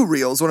gonna do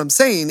reels. What I'm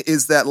saying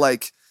is that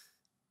like,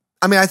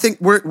 I mean, I think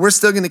we're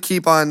still gonna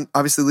keep on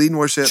obviously leading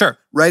worship, Sure.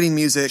 writing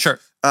music, Sure.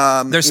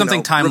 There's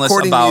something timeless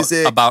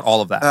about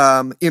all of that.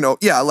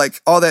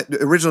 Like all that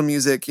original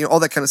music, all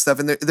that kind of stuff.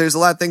 And there's a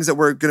lot of things that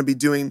we're going to be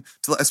doing,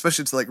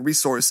 especially to like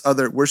resource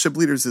other worship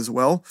leaders as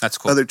well. That's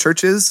cool. Other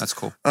churches. That's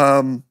cool.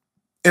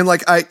 And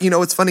like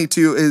what's funny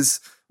too is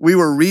we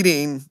were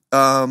reading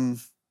on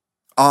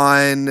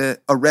a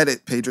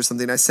Reddit page or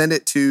something. I might have sent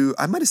it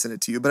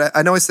to you, but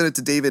I know I sent it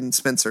to David and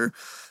Spencer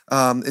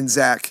and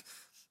Zach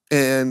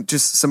and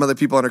just some other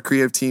people on our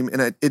creative team.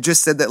 And it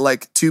just said that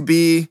like to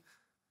be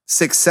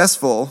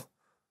successful,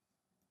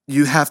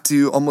 you have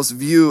to almost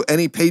view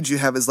any page you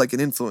have as like an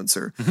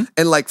influencer.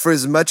 And like for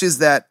as much as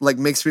that like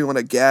makes me want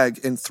to gag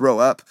and throw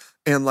up,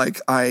 and like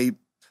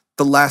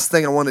the last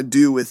thing I want to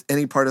do with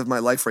any part of my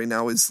life right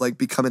now is like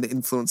become an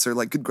influencer.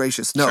 Like, good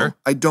gracious, no, Sure.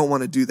 I don't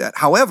want to do that.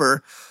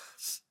 However,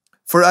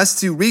 for us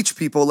to reach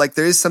people, like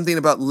there is something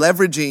about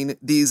leveraging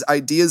these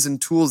ideas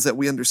and tools that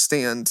we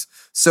understand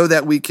so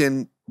that we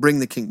can bring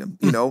the kingdom,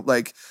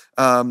 like,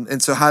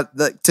 and so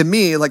to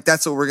me, like,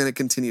 that's what we're going to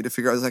continue to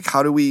figure out is like,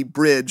 how do we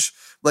bridge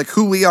like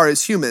who we are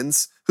as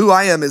humans, who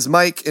I am as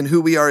Mike, and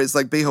who we are as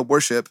like Bay Hope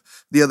Worship,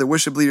 the other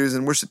worship leaders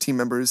and worship team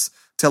members,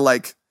 to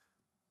like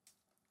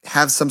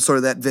have some sort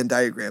of that Venn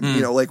diagram,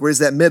 like where's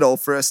that middle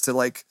for us to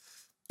like,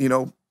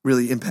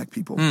 really impact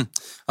people. I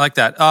like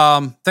that.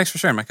 Thanks for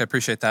sharing, Mike. I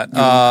appreciate that.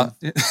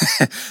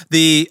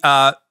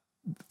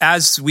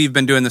 As we've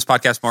been doing this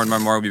podcast more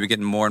and more, we've been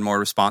getting more and more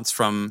response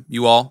from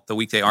you all, the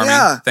Weekday Army.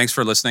 Yeah. Thanks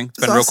for listening. It's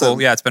That's been real awesome.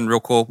 cool. Yeah, it's been real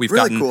cool. We've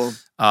Really gotten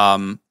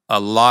cool. a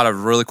lot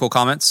of really cool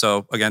comments.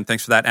 So again,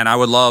 thanks for that. And I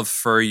would love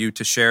for you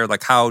to share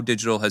like how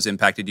digital has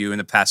impacted you in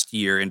the past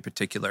year in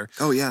particular.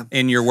 Oh yeah.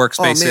 In your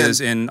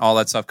workspaces, in all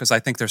that stuff, because I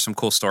think there's some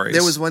cool stories.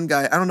 There was one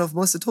guy, I don't know if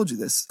Melissa told you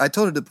this. I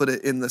told her to put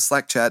it in the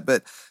Slack chat,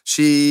 but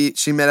she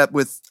met up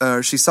with,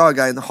 she saw a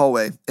guy in the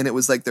hallway and it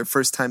was like their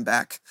first time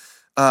back.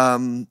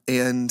 And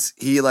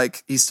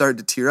he started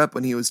to tear up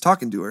when he was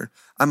talking to her.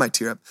 I might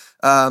tear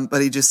up.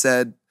 But he just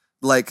said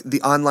like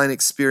the online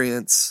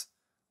experience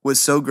was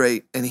so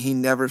great and he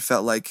never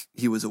felt like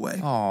he was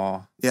away.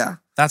 Oh, Yeah.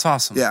 that's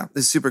awesome. Yeah.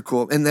 It's super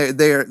cool. And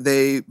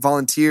they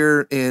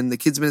volunteer in the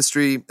kids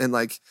ministry, and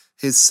like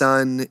his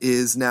son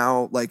is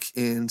now like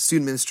in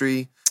student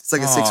ministry. It's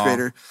like a sixth Aw.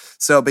 grader.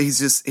 So, but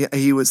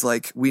he was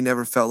like,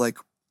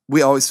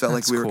 we always felt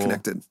That's like we were cool.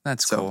 connected.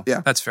 That's So, cool. yeah.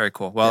 That's very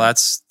cool. Well, Yeah.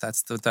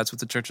 that's what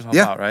the church is all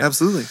Yeah, about, right?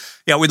 absolutely.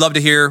 Yeah, we'd love to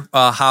hear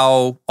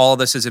how all of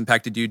this has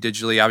impacted you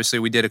digitally. Obviously,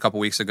 we did a couple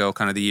weeks ago,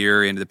 kind of the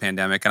year into the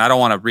pandemic, and I don't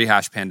want to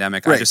rehash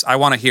pandemic. Right. I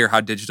want to hear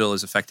how digital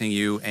is affecting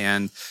you,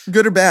 and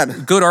Good or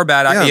bad. good or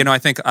bad. Yeah. I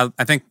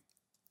think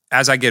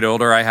as I get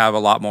older, I have a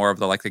lot more of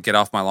the like the get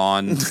off my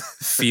lawn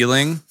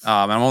feeling.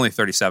 I'm only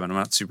 37. I'm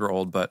not super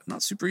old, but I'm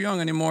not super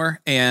young anymore,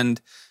 and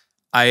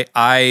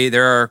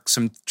there are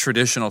some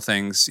traditional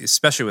things,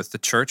 especially with the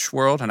church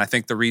world, and I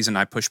think the reason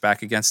I push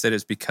back against it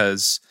is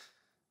because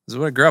this is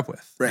what I grew up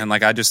with, Right. and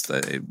like I just,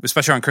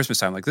 especially on Christmas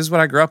time, like this is what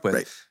I grew up with.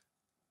 Right.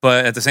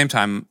 But at the same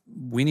time,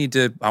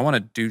 I want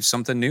to do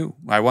something new.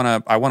 I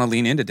want to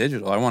lean into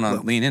digital. I want to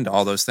lean into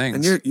all those things.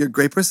 And you're a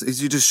great person.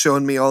 You just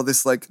showing me all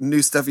this like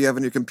new stuff you have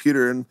on your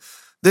computer, and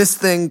this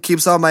thing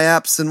keeps all my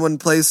apps in one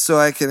place so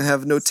I can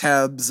have no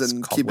tabs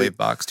and called keep it.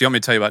 Wavebox. Do you want me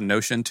to tell you about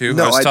Notion too?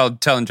 No, I was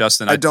telling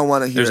Justin. I don't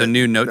want to hear. There's a it.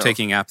 new No.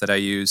 note-taking app that I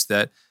use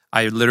that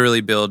I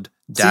literally build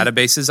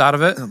databases out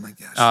of it. Oh my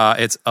gosh.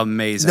 It's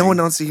amazing. No one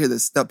wants to hear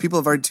this. No, people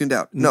have already tuned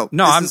out. No, we're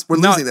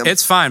no, losing them.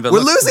 It's fine, but We're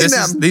look, losing this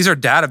is- them. these are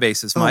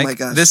databases, Mike. Oh my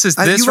gosh. This is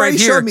You've right already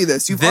here. showed me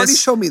this. You've already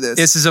shown me this.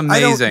 This is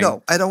amazing.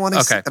 I don't want to.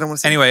 Okay. I don't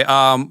want to. Anyway,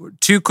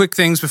 two quick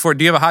things before.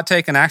 Do you have a hot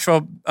take? An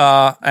actual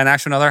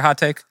another hot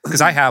take?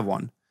 Because I have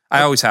one.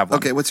 I always have one.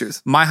 Okay, what's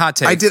yours? My hot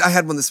take. I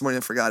had one this morning.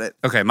 I forgot it.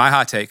 Okay, my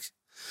hot take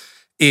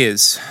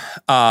is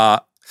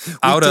out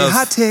Weekday of.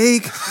 hot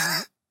take.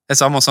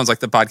 This almost sounds like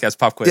the podcast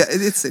pop quiz. Yeah,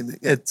 it's same thing.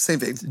 Yeah, same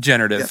thing.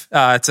 Generative.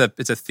 It's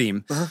a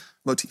theme.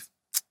 Motif.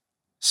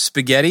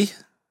 Spaghetti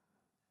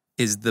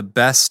is the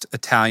best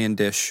Italian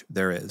dish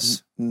there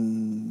is.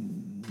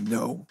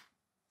 No,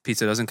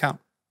 Pizza doesn't count.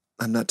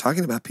 I'm not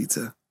talking about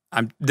pizza.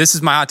 This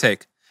is my hot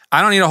take.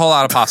 I don't need a whole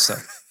lot of pasta.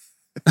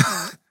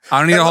 I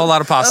don't need a whole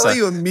lot of I pasta. let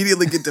you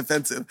immediately get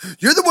defensive.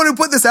 You're the one who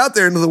put this out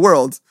there into the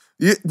world.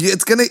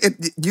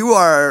 You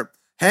are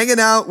hanging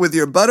out with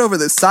your butt over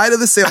the side of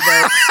the sailboat.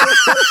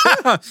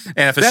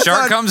 And if a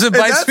shark comes and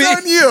bites me,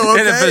 on you,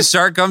 okay? And if a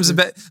shark comes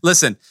and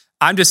listen,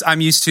 I'm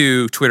used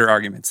to Twitter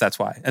arguments. That's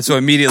why. And so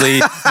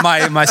immediately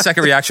my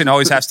second reaction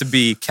always has to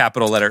be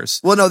capital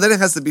letters. Well, no, then it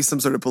has to be some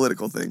sort of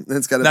political thing. Then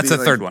it's got to be. That's the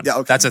third one. Yeah,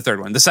 okay. That's a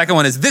third one. The second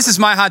one is, this is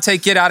my hot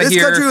take. Get out of This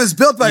here. country was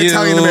built by You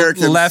Italian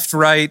Americans. Left,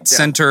 right,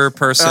 center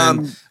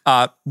person.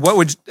 What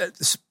would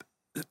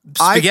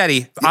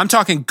spaghetti? I'm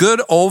talking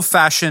good old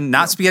fashioned,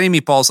 not spaghetti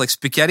meatballs, like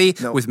spaghetti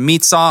with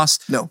meat sauce.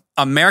 No.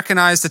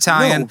 Americanized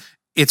Italian. No.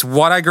 It's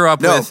what I grew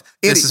up with. Andy,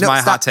 This is my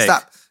hot take.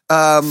 Stop.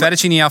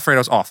 Fettuccine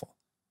Alfredo's awful.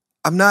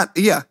 I'm not.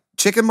 Yeah,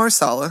 chicken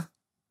marsala.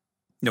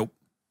 Nope.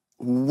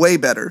 Way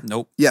better.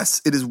 Nope. Yes,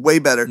 it is way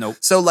better. Nope.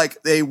 So like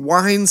a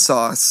wine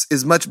sauce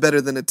is much better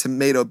than a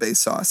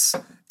tomato-based sauce.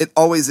 It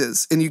always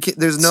is, and you can't.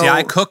 There's no. See,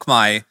 I cook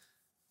my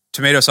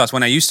tomato sauce.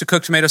 When I used to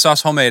cook tomato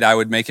sauce homemade, I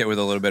would make it with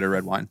a little bit of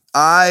red wine.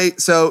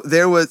 So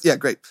there was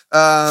great.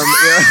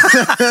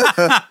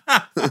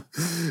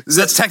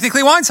 That's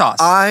technically wine sauce.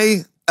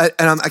 I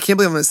can't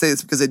believe I'm going to say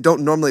this because I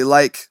don't normally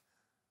like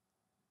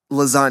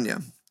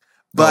lasagna.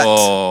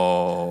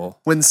 But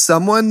when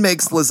someone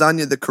makes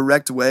lasagna the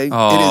correct way,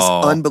 it is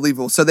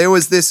unbelievable. So there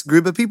was this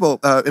group of people,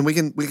 and we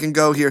can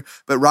go here.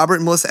 But Robert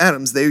and Melissa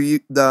Adams, they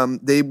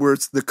were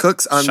the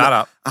cooks on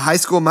a high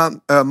school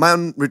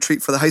mountain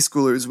retreat for the high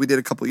schoolers we did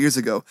a couple years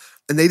ago,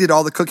 and they did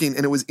all the cooking,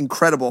 and it was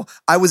incredible.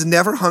 I was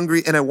never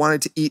hungry, and I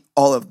wanted to eat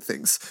all of the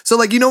things. So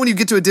like when you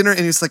get to a dinner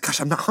and you're just like,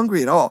 gosh, I'm not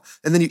hungry at all,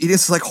 and then you eat it,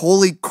 it's like,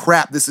 holy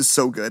crap, this is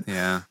so good.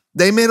 Yeah.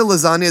 They made a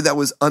lasagna that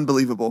was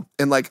unbelievable,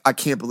 and like I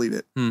can't believe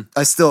it.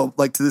 I still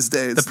to this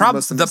day. The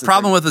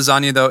problem with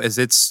lasagna though is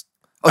it's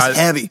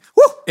heavy.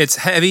 Woo! It's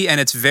heavy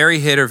and it's very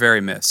hit or very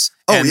miss.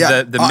 And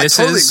yeah, the misses,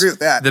 I totally agree with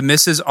that. The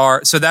misses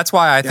are so that's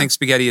why I think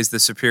spaghetti is the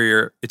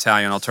superior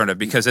Italian alternative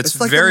because it's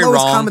like very the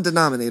lowest wrong. Common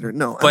denominator.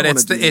 No, but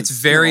it's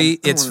very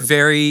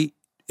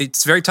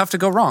tough to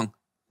go wrong.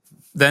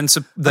 Then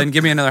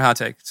give me another hot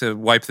take to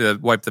wipe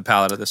the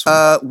palate of this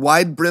one.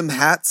 Wide brim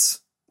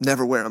hats,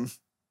 never wear them.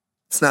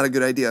 It's not a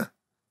good idea.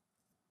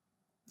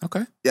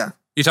 Okay. Yeah.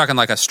 You're talking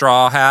like a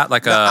straw hat,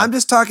 I'm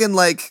just talking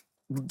like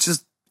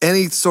just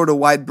any sort of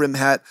wide brim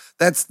hat.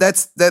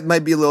 That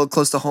might be a little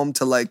close to home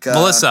to like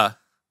Melissa.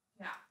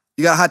 Yeah.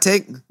 You got a hot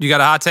take? You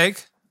got a hot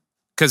take?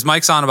 Because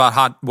Mike's on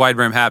about wide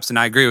brim hats, and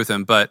I agree with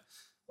him. But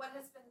what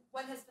has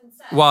been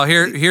said? Well,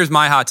 here's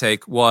my hot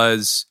take: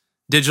 was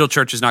digital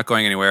church is not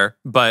going anywhere.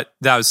 But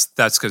that's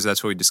because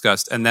that's what we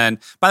discussed. And then,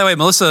 by the way,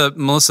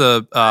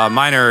 Melissa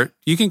Minor,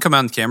 you can come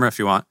on camera if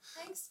you want.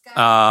 Thanks,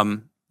 guys.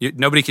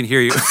 Nobody can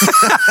hear you.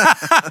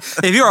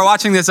 If you are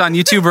watching this on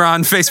YouTube or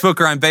on Facebook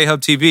or on Bayhub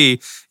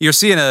TV, you're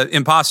seeing an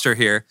imposter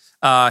here.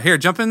 Here,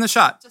 jump in the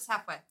shot. Just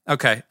halfway.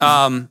 Okay.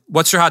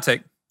 What's your hot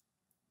take?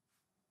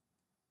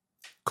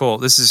 Cool.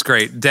 This is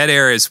great. Dead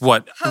air is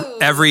what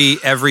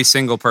every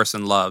single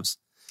person loves.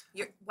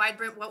 Your wide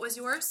brim. What was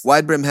yours?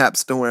 Wide brim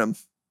hats. Don't wear them.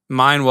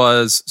 Mine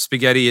was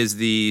spaghetti is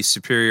the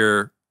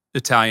superior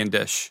Italian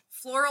dish.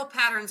 Floral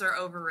patterns are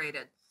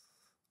overrated.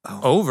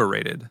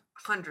 Overrated.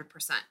 100%.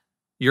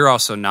 You're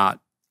also not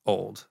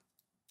old.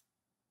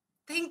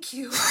 Thank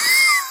you.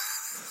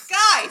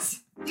 Guys,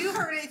 you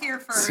heard it here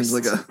first. Seems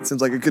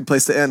like a good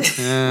place to end.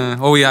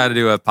 We got to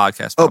do a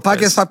podcast.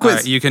 Podcast pop quiz.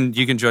 Right, you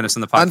can join us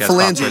in the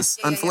podcast.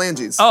 On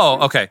phalanges.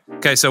 Oh, okay.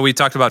 Okay, so we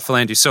talked about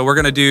phalanges. So we're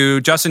gonna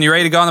do. Justin, you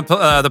ready to go on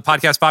the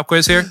podcast pop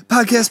quiz here?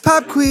 Podcast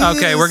pop quiz.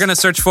 Okay, we're gonna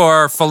search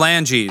for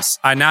phalanges.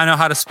 I now know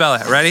how to spell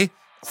it. Ready?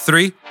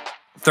 30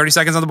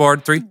 seconds on the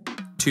board. 3,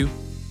 2,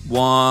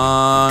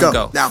 1,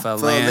 go. Now,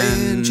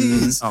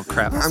 phalanges. Oh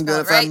crap! I'm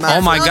gonna find my.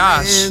 Oh my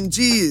gosh!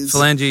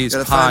 Phalanges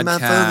podcast. Find my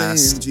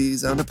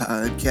phalanges on a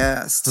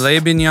podcast.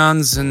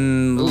 Lebanons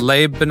and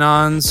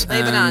Lebanons.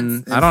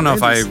 Lebanons. I don't know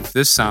if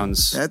this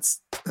sounds. I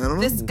don't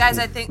know. This, guys,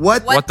 I think.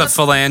 What the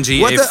phalange?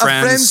 What a the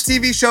Friends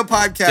TV show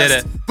podcast did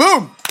it.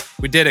 Boom.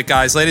 We did it,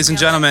 guys. Ladies and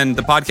gentlemen,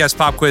 the podcast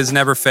pop quiz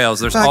never fails.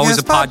 There's always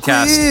a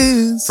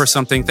podcast for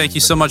something. Thank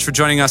you so much for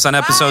joining us on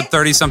episode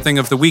 30-something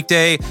of The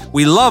Weekday.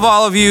 We love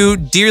all of you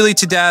dearly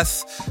to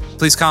death.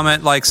 Please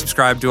comment, like,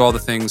 subscribe, do all the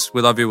things.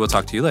 We love you. We'll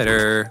talk to you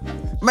later.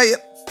 Bye.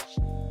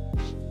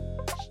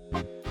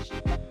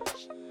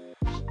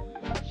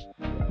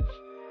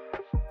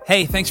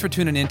 Hey, thanks for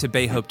tuning in to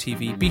Bayhope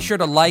TV. Be sure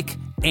to like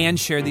and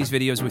share these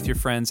videos with your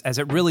friends as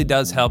it really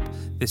does help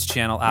this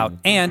channel out.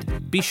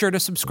 And be sure to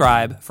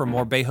subscribe for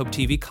more Bayhope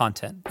TV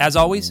content. As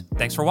always,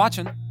 thanks for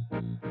watching.